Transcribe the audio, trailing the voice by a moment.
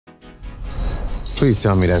Please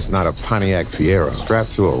tell me that's not a Pontiac Fiero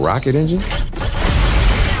strapped to a rocket engine?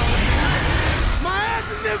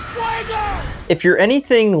 If you're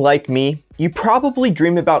anything like me, you probably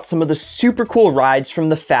dream about some of the super cool rides from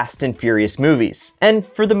the Fast and Furious movies. And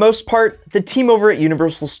for the most part, the team over at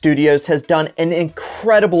Universal Studios has done an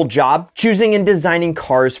incredible job choosing and designing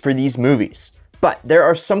cars for these movies. But there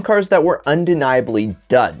are some cars that were undeniably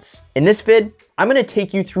duds. In this vid, I'm gonna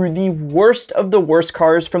take you through the worst of the worst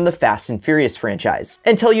cars from the Fast and Furious franchise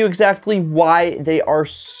and tell you exactly why they are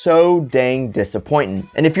so dang disappointing.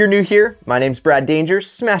 And if you're new here, my name's Brad Danger.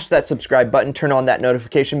 Smash that subscribe button, turn on that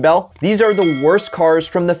notification bell. These are the worst cars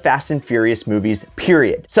from the Fast and Furious movies,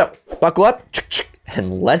 period. So buckle up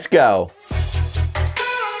and let's go.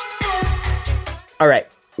 All right.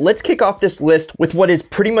 Let's kick off this list with what is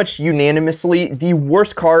pretty much unanimously the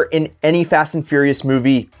worst car in any Fast and Furious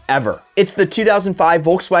movie ever. It's the 2005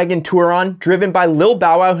 Volkswagen Touran, driven by Lil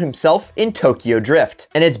Bow Wow himself in Tokyo Drift.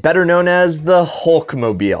 And it's better known as the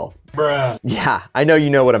Hulkmobile. Bruh. Yeah, I know you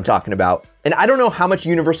know what I'm talking about. And I don't know how much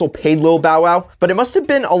Universal paid Lil Bow Wow, but it must have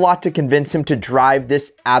been a lot to convince him to drive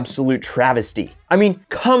this absolute travesty. I mean,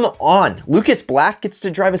 come on. Lucas Black gets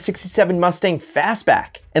to drive a 67 Mustang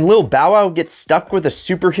Fastback, and Lil Bow Wow gets stuck with a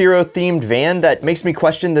superhero-themed van that makes me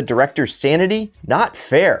question the director's sanity? Not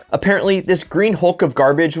fair. Apparently, this green Hulk of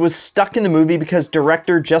garbage was stuck in the movie because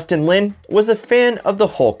director Justin Lin was a fan of the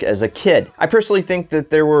Hulk as a kid. I personally think that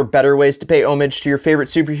there were better ways to pay homage to your favorite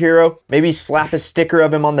superhero. Maybe slap a sticker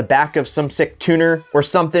of him on the back of some sick tuner or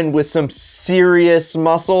something with some serious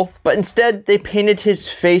muscle. But instead, they painted his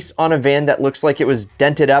face on a van that looks like it was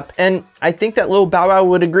dented up, and I think that Lil Bow Wow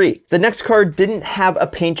would agree. The next car didn't have a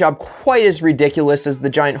paint job quite as ridiculous as the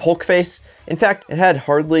giant Hulk face. In fact, it had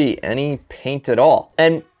hardly any paint at all.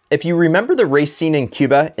 And if you remember the race scene in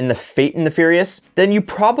Cuba in the Fate and the Furious, then you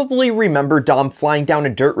probably remember Dom flying down a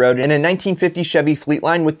dirt road in a 1950 Chevy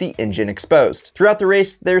Fleetline with the engine exposed. Throughout the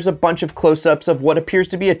race, there's a bunch of close-ups of what appears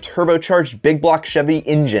to be a turbocharged big block Chevy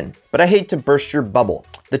engine. But I hate to burst your bubble.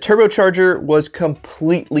 The turbocharger was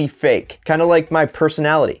completely fake, kind of like my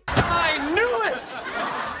personality.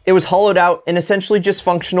 It was hollowed out and essentially just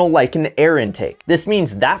functional like an air intake. This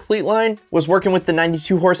means that Fleetline was working with the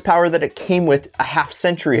 92 horsepower that it came with a half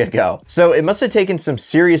century ago. So it must have taken some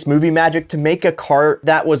serious movie magic to make a car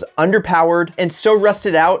that was underpowered and so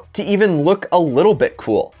rusted out to even look a little bit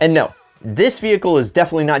cool. And no, this vehicle is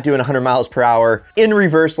definitely not doing 100 miles per hour in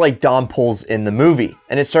reverse like Dom pulls in the movie.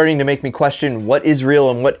 And it's starting to make me question what is real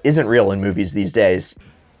and what isn't real in movies these days.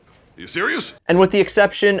 You serious? And with the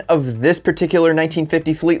exception of this particular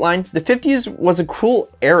 1950 Fleetline, the 50s was a cool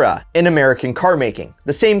era in American car making.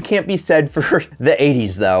 The same can't be said for the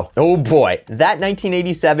 80s though. Oh boy, that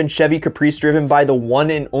 1987 Chevy Caprice driven by the one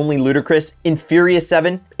and only Ludacris in Furious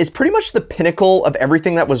 7 is pretty much the pinnacle of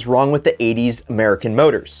everything that was wrong with the 80s American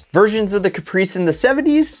motors. Versions of the Caprice in the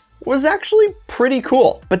 70s was actually pretty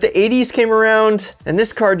cool. But the 80s came around and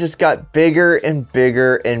this car just got bigger and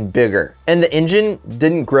bigger and bigger. And the engine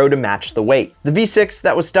didn't grow to match the weight. The V6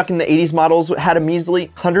 that was stuck in the 80s models had a measly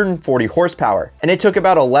 140 horsepower. And it took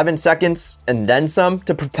about 11 seconds and then some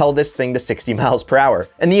to propel this thing to 60 miles per hour.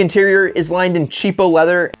 And the interior is lined in cheapo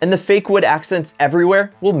leather and the fake wood accents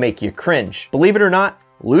everywhere will make you cringe. Believe it or not,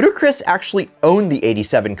 Ludacris actually owned the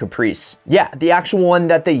 87 Caprice. Yeah, the actual one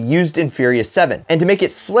that they used in Furious 7. And to make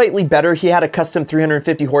it slightly better, he had a custom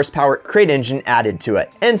 350 horsepower crate engine added to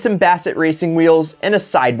it, and some Bassett racing wheels and a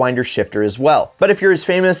Sidewinder shifter as well. But if you're as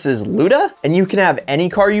famous as Luda, and you can have any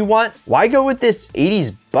car you want, why go with this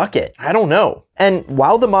 80s bucket? I don't know. And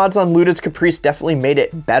while the mods on Luda's Caprice definitely made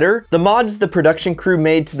it better, the mods the production crew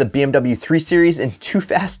made to the BMW 3 Series in Too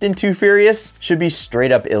Fast and Too Furious should be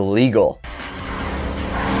straight up illegal.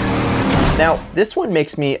 Now, this one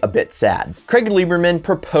makes me a bit sad. Craig Lieberman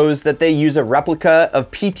proposed that they use a replica of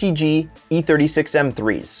PTG E36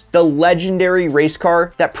 M3s, the legendary race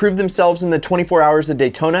car that proved themselves in the 24 Hours of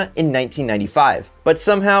Daytona in 1995. But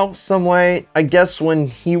somehow, someway, I guess when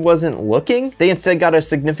he wasn't looking, they instead got a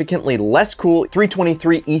significantly less cool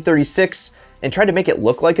 323 E36 and tried to make it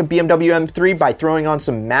look like a BMW M3 by throwing on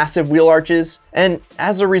some massive wheel arches. And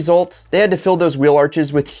as a result, they had to fill those wheel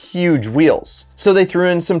arches with huge wheels. So they threw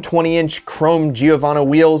in some 20-inch chrome Giovanna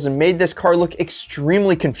wheels and made this car look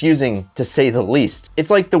extremely confusing, to say the least. It's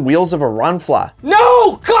like the wheels of a Ronfla.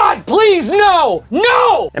 No! God, please, no!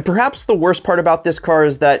 No! And perhaps the worst part about this car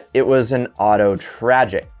is that it was an auto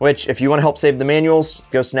tragic, which if you want to help save the manuals,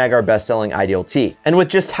 go snag our best-selling Ideal T. And with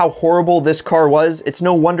just how horrible this car was, it's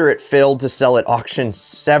no wonder it failed to sell at auction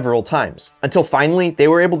several times, until finally they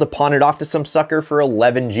were able to pawn it off to some sucker for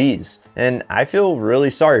 11 G's. And I feel really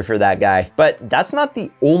sorry for that guy. But that's not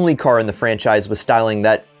the only car in the franchise with styling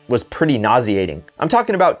that was pretty nauseating. I'm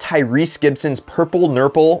talking about Tyrese Gibson's purple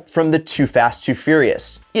Nurple from the Too Fast, Too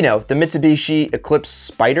Furious. You know, the Mitsubishi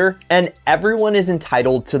Eclipse Spyder, and everyone is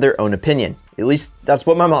entitled to their own opinion. At least that's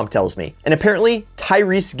what my mom tells me. And apparently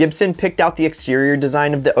Tyrese Gibson picked out the exterior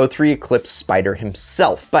design of the 03 Eclipse Spyder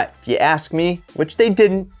himself. But if you ask me, which they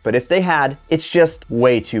didn't, but if they had, it's just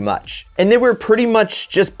way too much. And they were pretty much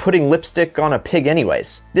just putting lipstick on a pig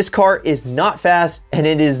anyways. This car is not fast and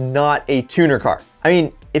it is not a tuner car. I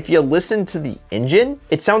mean, if you listen to the engine,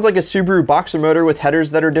 it sounds like a Subaru boxer motor with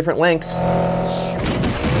headers that are different lengths.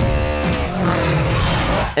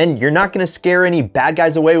 And you're not gonna scare any bad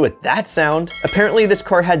guys away with that sound. Apparently this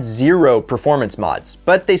car had 0 performance mods,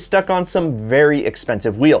 but they stuck on some very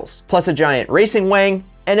expensive wheels, plus a giant racing wang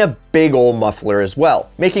and a big old muffler as well,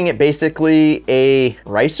 making it basically a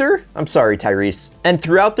racer? I'm sorry, Tyrese. And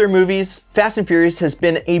throughout their movies, Fast and Furious has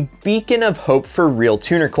been a beacon of hope for real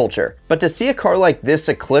tuner culture. But to see a car like this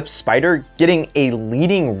Eclipse Spyder getting a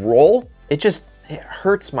leading role, it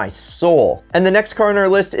hurts my soul. And the next car on our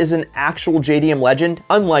list is an actual JDM legend,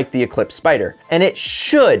 unlike the Eclipse Spyder. And it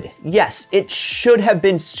should, yes, it should have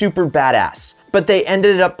been super badass. But they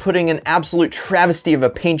ended up putting an absolute travesty of a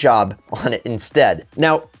paint job on it instead.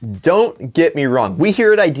 Now, don't get me wrong. We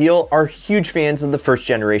here at Ideal are huge fans of the first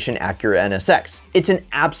generation Acura NSX. It's an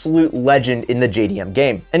absolute legend in the JDM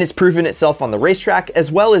game, and it's proven itself on the racetrack as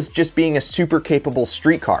well as just being a super capable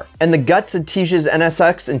street car. And the guts of Tija's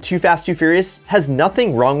NSX and Too Fast, Too Furious has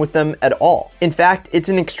nothing wrong with them at all. In fact, it's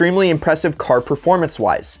an extremely impressive car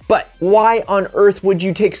performance-wise. But why on earth would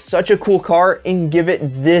you take such a cool car and give it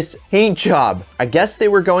this paint job? I guess they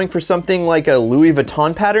were going for something like a Louis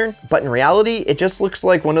Vuitton pattern, but in reality, it just looks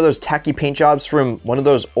like one of those tacky paint jobs from one of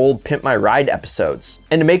those old Pimp My Ride episodes.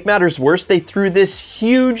 And to make matters worse, they threw this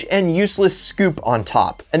huge and useless scoop on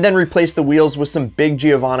top, and then replaced the wheels with some big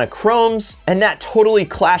Giovanna chromes, and that totally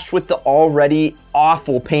clashed with the already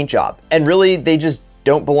awful paint job. And really, they just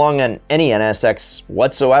don't belong on any NSX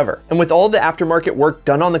whatsoever. And with all the aftermarket work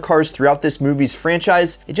done on the cars throughout this movie's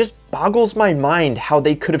franchise, it just boggles my mind how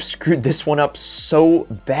they could have screwed this one up so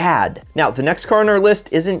bad. Now, the next car on our list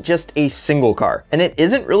isn't just a single car, and it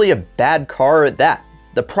isn't really a bad car at that.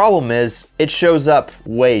 The problem is, it shows up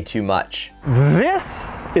way too much.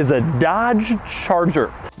 This is a Dodge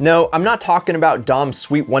Charger. No, I'm not talking about Dom's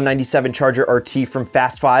sweet 197 Charger RT from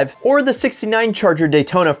Fast 5, or the 69 Charger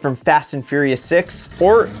Daytona from Fast and Furious 6,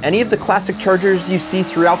 or any of the classic Chargers you see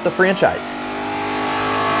throughout the franchise.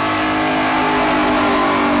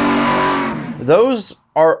 Those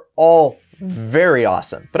are all very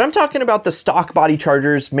awesome. But I'm talking about the stock body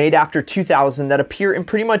Chargers made after 2000 that appear in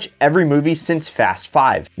pretty much every movie since Fast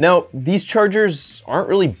 5. Now, these Chargers aren't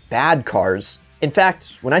really bad cars. In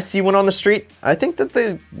fact, when I see one on the street, I think that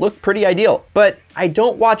they look pretty ideal. But I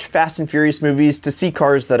don't watch Fast and Furious movies to see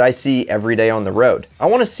cars that I see every day on the road. I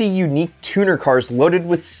want to see unique tuner cars loaded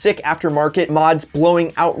with sick aftermarket mods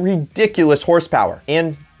blowing out ridiculous horsepower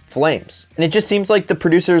and flames. And it just seems like the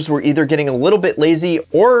producers were either getting a little bit lazy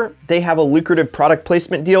or they have a lucrative product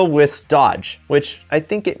placement deal with Dodge, which I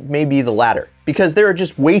think it may be the latter, because there are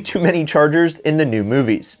just way too many Chargers in the new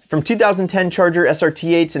movies. From 2010 Charger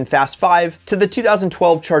SRT8s in Fast 5, to the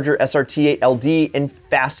 2012 Charger SRT8 LD in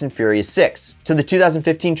Fast and Furious 6, to the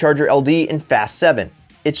 2015 Charger LD in Fast 7.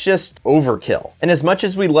 It's just overkill. And as much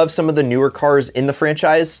as we love some of the newer cars in the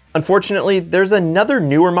franchise, unfortunately, there's another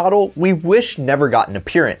newer model we wish never got an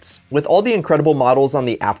appearance. With all the incredible models on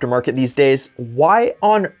the aftermarket these days, why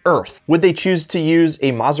on earth would they choose to use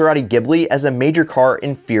a Maserati Ghibli as a major car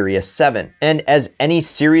in Furious 7? And as any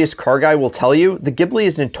serious car guy will tell you, the Ghibli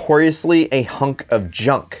is notoriously a hunk of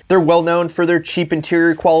junk. They're well known for their cheap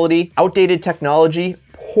interior quality, outdated technology,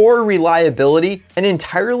 poor reliability, and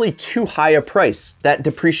entirely too high a price that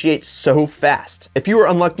depreciates so fast. If you were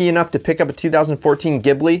unlucky enough to pick up a 2014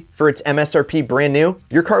 Ghibli for its MSRP brand new,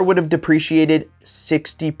 your car would have depreciated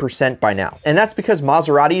 60% by now. And that's because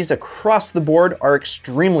Maseratis across the board are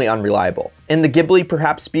extremely unreliable, and the Ghibli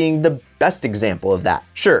perhaps being the best example of that.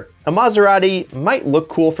 Sure, a Maserati might look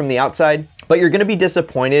cool from the outside, but you're gonna be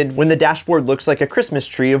disappointed when the dashboard looks like a Christmas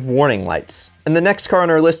tree of warning lights. And the next car on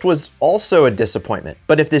our list was also a disappointment.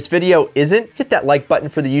 But if this video isn't, hit that like button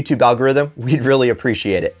for the YouTube algorithm. We'd really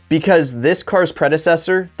appreciate it. Because this car's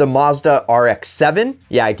predecessor, the Mazda RX-7,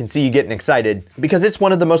 yeah, I can see you getting excited, because it's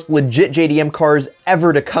one of the most legit JDM cars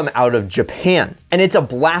ever to come out of Japan. And it's a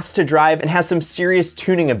blast to drive and has some serious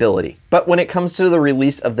tuning ability. But when it comes to the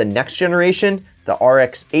release of the next generation, the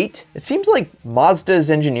RX-8, it seems like Mazda's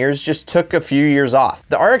engineers just took a few years off.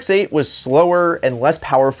 The RX-8 was slower and less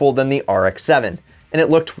powerful than the RX-7, and it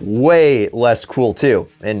looked way less cool too,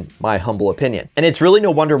 in my humble opinion. And it's really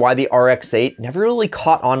no wonder why the RX-8 never really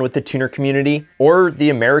caught on with the tuner community or the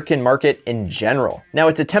American market in general. Now,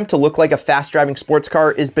 its attempt to look like a fast-driving sports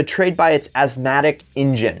car is betrayed by its asthmatic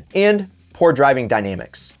engine and poor driving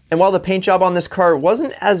dynamics. And while the paint job on this car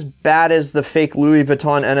wasn't as bad as the fake Louis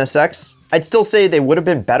Vuitton NSX, I'd still say they would have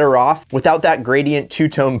been better off without that gradient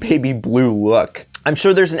two-tone baby blue look. I'm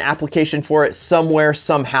sure there's an application for it somewhere,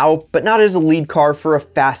 somehow, but not as a lead car for a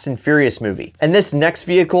Fast and Furious movie. And this next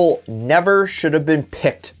vehicle never should have been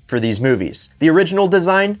picked for these movies. The original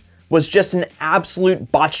design was just an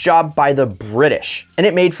absolute botch job by the British. And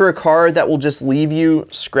it made for a car that will just leave you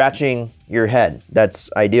scratching your head. That's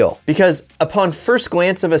ideal. Because upon first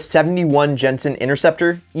glance of a 71 Jensen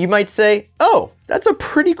Interceptor, you might say, oh, that's a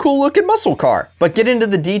pretty cool looking muscle car. But get into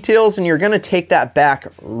the details and you're gonna take that back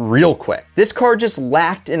real quick. This car just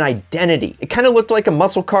lacked an identity. It kind of looked like a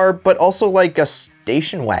muscle car, but also like a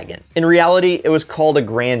station wagon. In reality, it was called a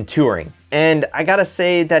Grand Touring. And I gotta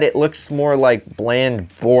say that it looks more like bland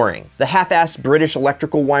boring. The half-assed British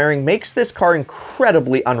electrical wiring makes this car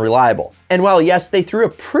incredibly unreliable. And while yes, they threw a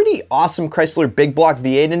pretty awesome Chrysler big block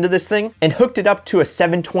V8 into this thing and hooked it up to a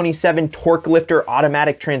 727 torque lifter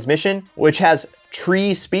automatic transmission, which has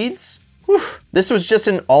tree speeds, this was just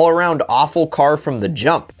an all-around awful car from the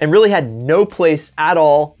jump and really had no place at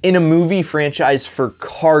all in a movie franchise for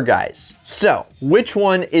car guys. So, which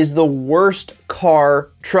one is the worst car,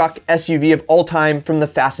 truck, SUV of all time from the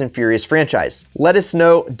Fast and Furious franchise? Let us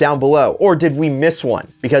know down below. Or did we miss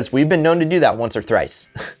one? Because we've been known to do that once or thrice.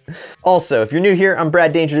 Also, if you're new here, I'm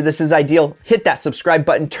Brad Danger. This is Ideal. Hit that subscribe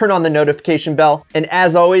button, turn on the notification bell, and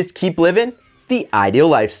as always, keep living the ideal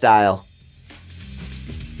lifestyle.